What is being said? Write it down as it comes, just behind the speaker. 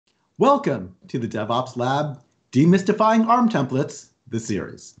Welcome to the DevOps Lab, Demystifying ARM Templates, the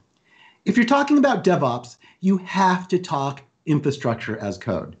series. If you're talking about DevOps, you have to talk infrastructure as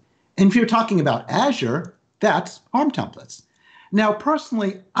code. And if you're talking about Azure, that's ARM templates. Now,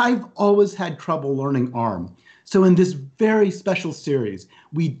 personally, I've always had trouble learning ARM. So in this very special series,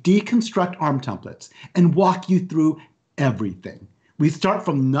 we deconstruct ARM templates and walk you through everything. We start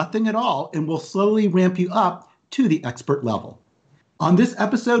from nothing at all, and we'll slowly ramp you up to the expert level. On this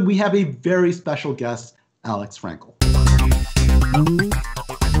episode, we have a very special guest, Alex Frankel.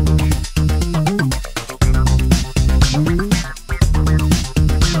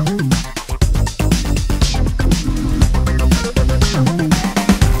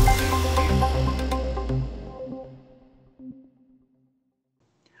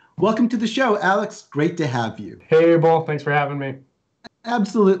 Welcome to the show, Alex. Great to have you. Hey, Abel. Thanks for having me.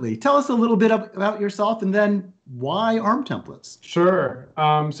 Absolutely. Tell us a little bit about yourself and then why ARM templates? Sure.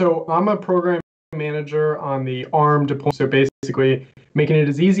 So I'm a program manager on the ARM deployment. So basically making it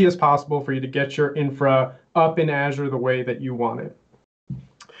as easy as possible for you to get your infra up in Azure the way that you want it.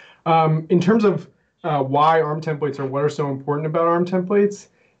 In terms of why ARM templates or what are so important about ARM templates,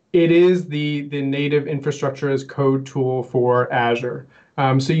 it is the native infrastructure as code tool for Azure.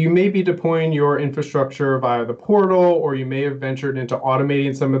 So you may be deploying your infrastructure via the portal, or you may have ventured into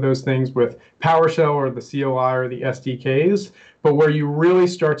automating some of those things with PowerShell or the CLI or the SDKs. But where you really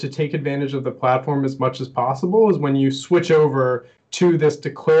start to take advantage of the platform as much as possible is when you switch over to this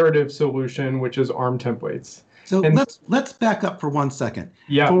declarative solution, which is ARM templates. So let's back up for 1 second.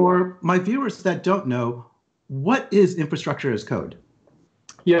 Yeah. For my viewers that don't know, what is infrastructure as code?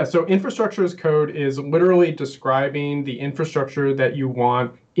 Yeah, so infrastructure as code is literally describing the infrastructure that you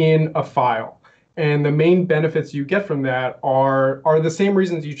want in a file. And the main benefits you get from that are the same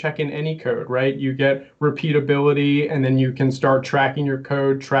reasons you check in any code, right? You get repeatability, and then you can start tracking your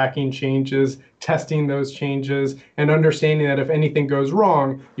code, tracking changes, testing those changes, and understanding that if anything goes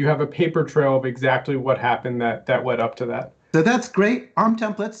wrong, you have a paper trail of exactly what happened that led up to that. So that's great. ARM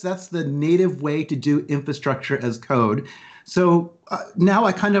templates, that's the native way to do infrastructure as code. So now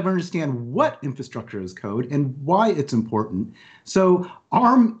I kind of understand what infrastructure as code and why it's important. So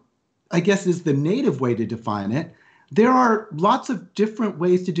ARM, I guess, is the native way to define it. There are lots of different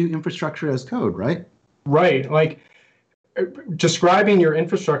ways to do infrastructure as code, right? Right. Like describing your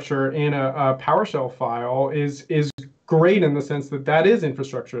infrastructure in a PowerShell file is great in the sense that that is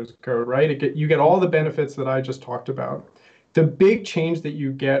infrastructure as code, right? You get all the benefits that I just talked about. The big change that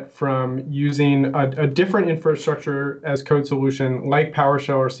you get from using a different infrastructure as code solution like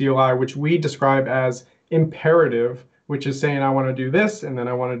PowerShell or CLI, which we describe as imperative, which is saying I want to do this, and then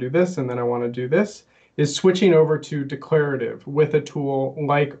I want to do this, and then I want to do this, is switching over to declarative with a tool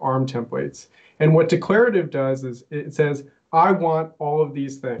like ARM templates. And what declarative does is it says, I want all of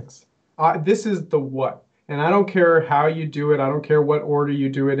these things. This is the what. And I don't care how you do it. I don't care what order you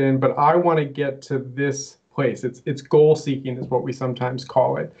do it in, but I want to get to this place. It's goal seeking is what we sometimes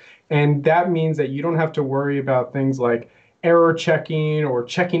call it. And that means that you don't have to worry about things like error checking or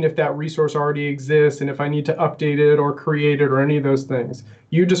checking if that resource already exists and if I need to update it or create it or any of those things.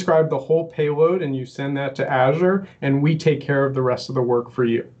 You describe the whole payload and you send that to Azure, and we take care of the rest of the work for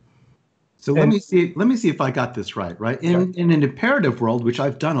you. So let me see if I got this right? In an imperative world, which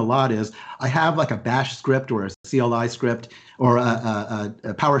I've done a lot, is I have like a bash script or a CLI script or a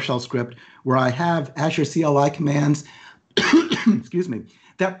PowerShell script where I have Azure CLI commands, excuse me,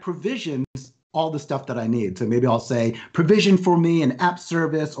 that provisions all the stuff that I need. So maybe I'll say provision for me an app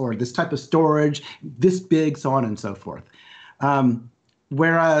service or this type of storage, this big, so on and so forth.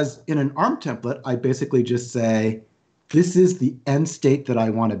 Whereas in an ARM template, I basically just say, this is the end state that I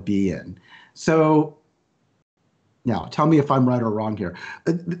want to be in. So now tell me if I'm right or wrong here.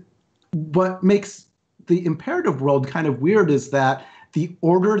 What makes the imperative world kind of weird is that the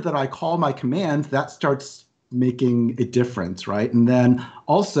order that I call my commands, that starts making a difference, right? And then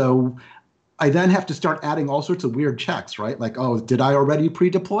also, I then have to start adding all sorts of weird checks, right? Like, oh, did I already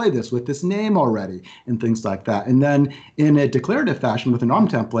pre-deploy this with this name already? And things like that. And then in a declarative fashion with an ARM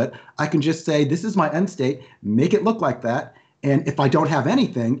template, I can just say, this is my end state, make it look like that. And if I don't have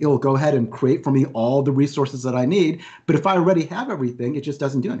anything, it will go ahead and create for me all the resources that I need. But if I already have everything, it just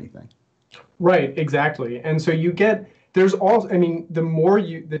doesn't do anything. Right, exactly. And so you get, there's also, I mean,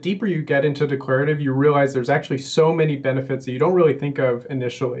 the deeper you get into declarative, you realize there's actually so many benefits that you don't really think of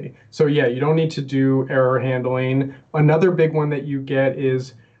initially. So yeah, you don't need to do error handling. Another big one that you get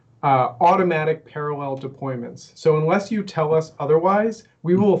is automatic parallel deployments. So unless you tell us otherwise,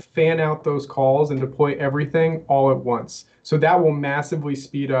 we will fan out those calls and deploy everything all at once. So that will massively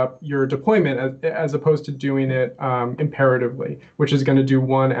speed up your deployment as opposed to doing it imperatively, which is going to do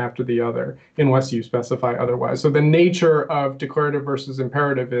one after the other unless you specify otherwise. So the nature of declarative versus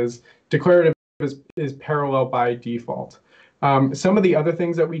imperative is declarative is parallel by default. Some of the other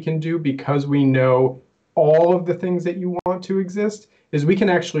things that we can do, because we know all of the things that you want to exist, is we can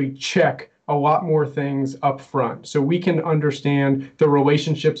actually check a lot more things up front. So we can understand the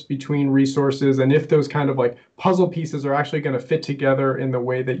relationships between resources and if those kind of like puzzle pieces are actually going to fit together in the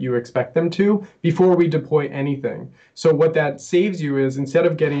way that you expect them to before we deploy anything. So what that saves you is, instead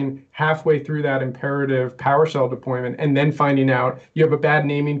of getting halfway through that imperative PowerShell deployment and then finding out you have a bad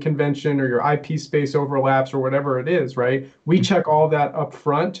naming convention or your IP space overlaps or whatever it is, right? We check all that up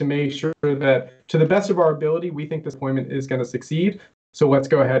front to make sure that, to the best of our ability, we think this deployment is going to succeed. So let's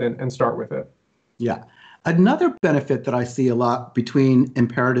go ahead and start with it. Yeah. Another benefit that I see a lot between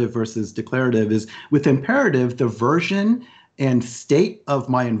imperative versus declarative is, with imperative, the version and state of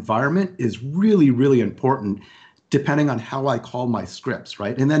my environment is really, really important depending on how I call my scripts,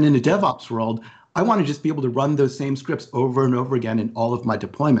 right? And then in the DevOps world, I want to just be able to run those same scripts over and over again in all of my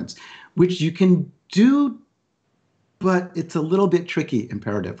deployments, which you can do, but it's a little bit tricky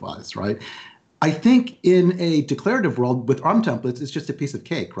imperative-wise, right? I think in a declarative world with ARM templates, it's just a piece of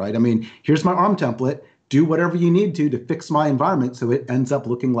cake, right? I mean, here's my ARM template, do whatever you need to fix my environment so it ends up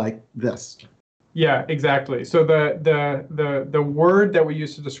looking like this. Yeah, exactly. So the word that we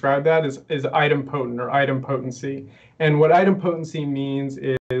use to describe that is idempotent or idempotency. And what idempotency means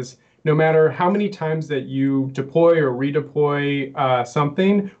is, no matter how many times that you deploy or redeploy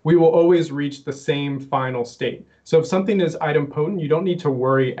something, we will always reach the same final state. So if something is idempotent, you don't need to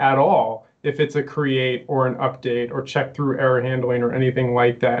worry at all if it's a create or an update or check through error handling or anything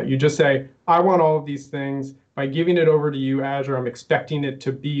like that. You just say, I want all of these things. By giving it over to you, Azure, I'm expecting it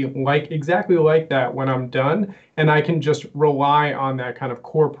to be exactly like that when I'm done. And I can just rely on that kind of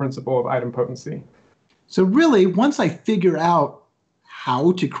core principle of idempotency. So really, once I figure out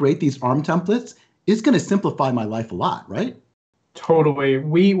how to create these ARM templates, it's going to simplify my life a lot, right? Totally.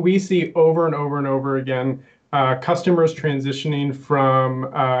 We see over and over and over again customers transitioning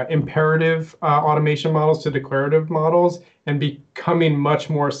from imperative automation models to declarative models and becoming much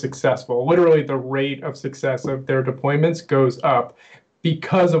more successful. Literally, the rate of success of their deployments goes up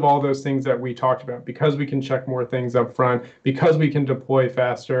because of all those things that we talked about, because we can check more things up front, because we can deploy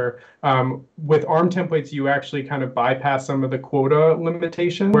faster. With ARM templates, you actually kind of bypass some of the quota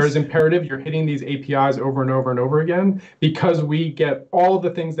limitations, whereas imperative, you're hitting these APIs over and over and over again. Because we get all the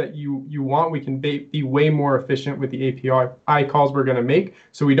things that you want, we can be way more efficient with the API calls we're going to make,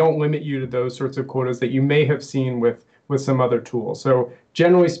 so we don't limit you to those sorts of quotas that you may have seen with some other tools. So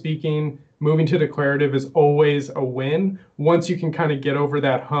generally speaking, moving to declarative is always a win once you can kind of get over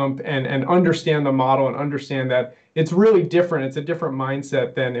that hump and understand the model and understand that it's really different. It's a different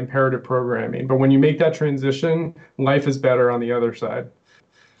mindset than imperative programming. But when you make that transition, life is better on the other side.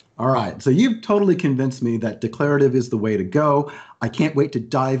 All right, so you've totally convinced me that declarative is the way to go. I can't wait to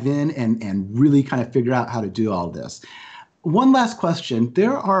dive in and really kind of figure out how to do all this. One last question.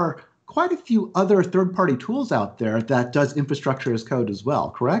 There are quite a few other third-party tools out there that does infrastructure as code as well,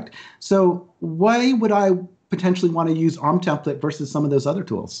 correct? So why would I potentially want to use ARM template versus some of those other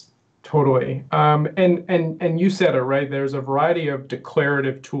tools? Totally. And you said it, right? There's a variety of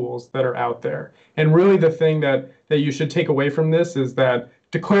declarative tools that are out there. And really the thing that you should take away from this is that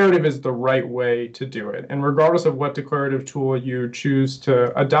declarative is the right way to do it. And regardless of what declarative tool you choose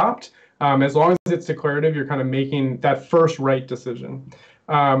to adopt, as long as it's declarative, you're kind of making that first right decision.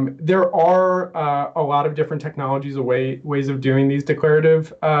 There are a lot of different technologies, ways of doing these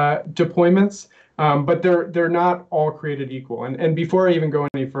declarative deployments, but they're not all created equal. And before I even go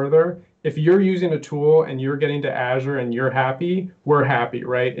any further, if you're using a tool and you're getting to Azure and you're happy, we're happy,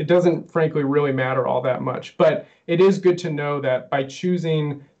 right? It doesn't, frankly, really matter all that much. But it is good to know that by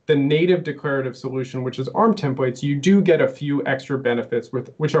choosing the native declarative solution, which is ARM templates, you do get a few extra benefits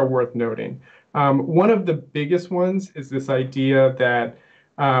which are worth noting. One of the biggest ones is this idea that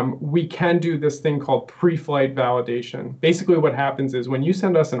we can do this thing called pre-flight validation. Basically, what happens is when you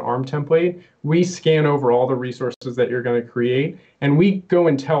send us an ARM template, we scan over all the resources that you're going to create, and we go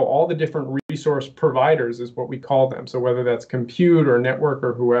and tell all the different resource providers, is what we call them. So whether that's compute or network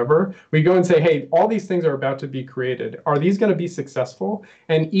or whoever, we go and say, hey, all these things are about to be created. Are these going to be successful?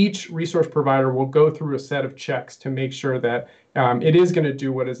 And each resource provider will go through a set of checks to make sure that it is going to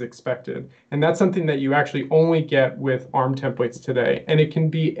do what is expected. And that's something that you actually only get with ARM templates today. And it can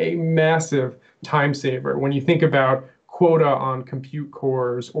be a massive time saver when you think about quota on compute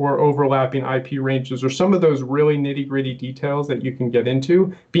cores or overlapping IP ranges or some of those really nitty-gritty details that you can get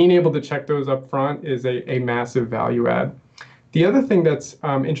into, being able to check those up front is a massive value add. The other thing that's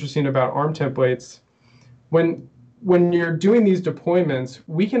interesting about ARM templates, when you're doing these deployments,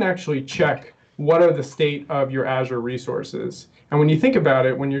 we can actually check what are the state of your Azure resources. And when you think about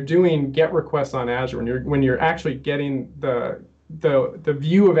it, when you're doing GET requests on Azure, when you're actually getting the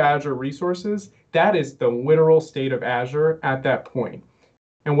view of Azure resources, that is the literal state of Azure at that point.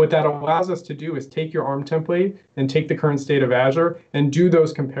 And what that allows us to do is take your ARM template and take the current state of Azure and do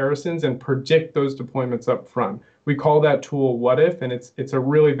those comparisons and predict those deployments up front. We call that tool What If, and it's a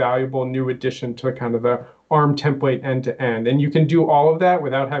really valuable new addition to kind of the ARM template end to end. And you can do all of that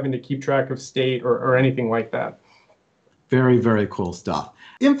without having to keep track of state or anything like that. Very, very cool stuff.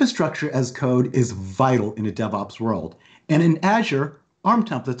 Infrastructure as code is vital in a DevOps world. And in Azure, ARM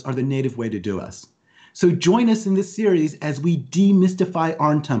templates are the native way to do us. So join us in this series as we demystify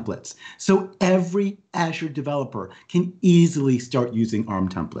ARM templates so every Azure developer can easily start using ARM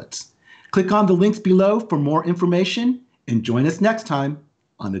templates. Click on the links below for more information and join us next time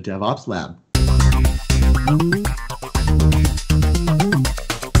on the DevOps Lab.